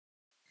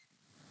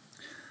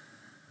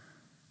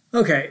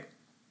Okay,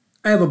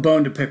 I have a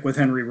bone to pick with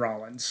Henry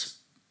Rollins.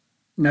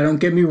 Now, don't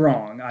get me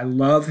wrong, I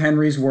love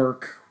Henry's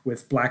work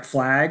with Black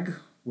Flag,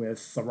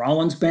 with the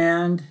Rollins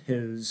Band,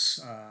 his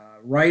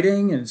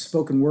writing and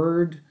spoken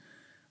word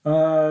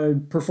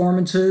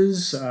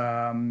performances,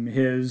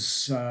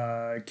 his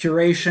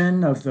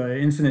curation of the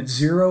Infinite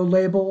Zero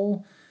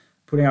label,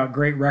 putting out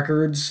great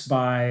records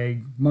by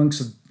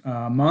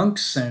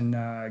Monks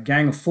and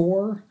Gang of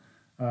Four,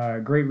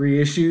 great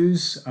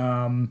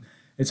reissues.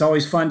 It's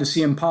always fun to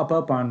see him pop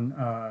up on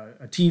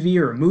a TV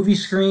or a movie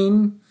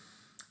screen.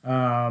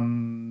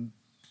 Um,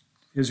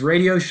 his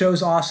radio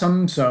show's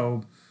awesome.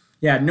 So,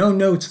 yeah, no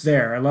notes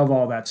there. I love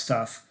all that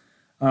stuff.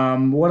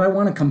 What I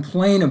want to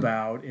complain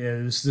about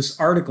is this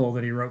article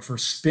that he wrote for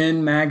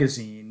Spin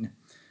magazine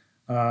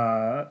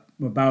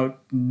about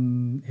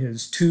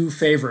his two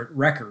favorite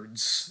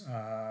records,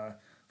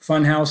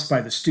 Funhouse by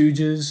the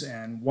Stooges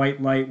and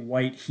White Light,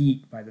 White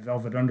Heat by the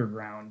Velvet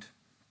Underground.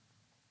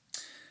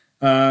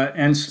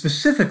 And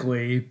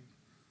specifically,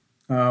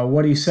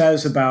 what he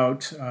says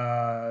about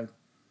the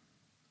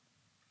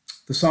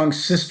song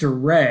Sister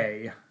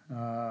Ray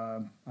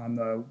on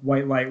the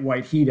White Light,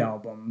 White Heat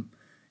album,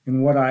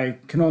 in what I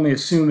can only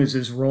assume is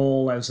his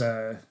role as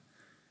a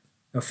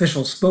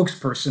official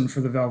spokesperson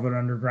for the Velvet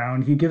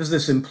Underground. He gives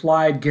this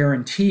implied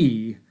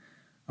guarantee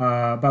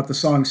about the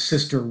song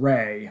Sister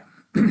Ray.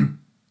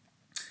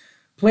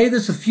 Play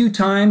this a few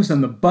times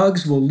and the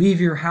bugs will leave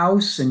your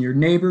house and your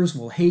neighbors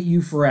will hate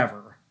you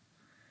forever.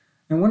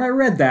 And when I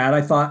read that,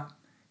 I thought,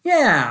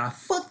 yeah,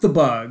 fuck the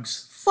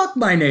bugs, fuck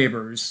my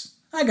neighbors.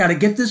 I gotta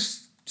get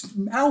this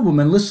album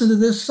and listen to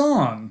this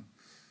song.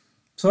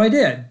 So I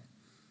did.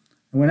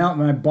 I went out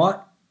and I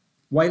bought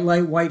White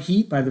Light, White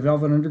Heat by the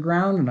Velvet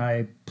Underground, and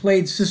I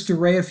played Sister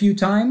Ray a few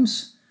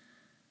times.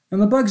 And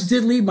the bugs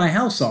did leave my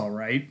house all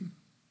right.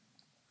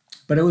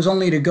 But it was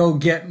only to go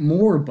get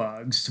more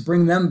bugs to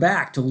bring them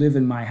back to live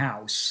in my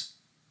house.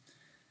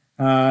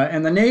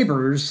 And the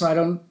neighbors, I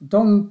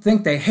don't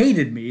think they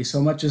hated me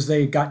so much as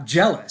they got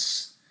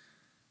jealous.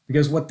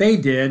 Because what they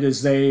did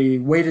is they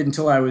waited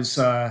until I was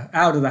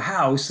out of the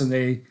house and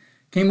they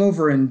came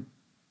over and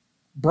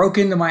broke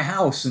into my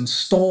house and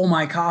stole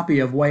my copy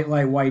of White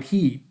Light, White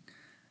Heat.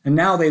 And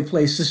now they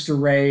play Sister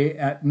Ray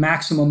at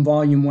maximum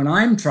volume when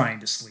I'm trying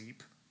to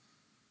sleep.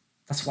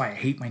 That's why I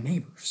hate my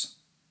neighbors.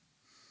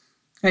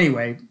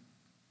 Anyway,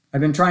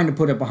 I've been trying to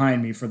put it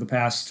behind me for the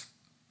past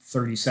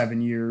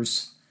 37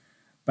 years.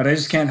 But I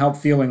just can't help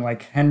feeling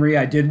like, Henry,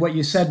 I did what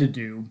you said to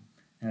do,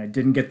 and I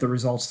didn't get the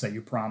results that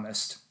you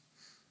promised.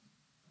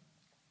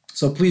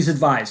 So please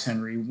advise,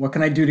 Henry, what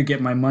can I do to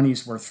get my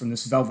money's worth from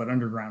this Velvet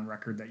Underground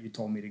record that you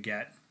told me to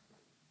get?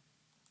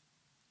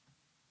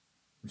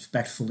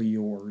 Respectfully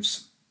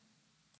yours.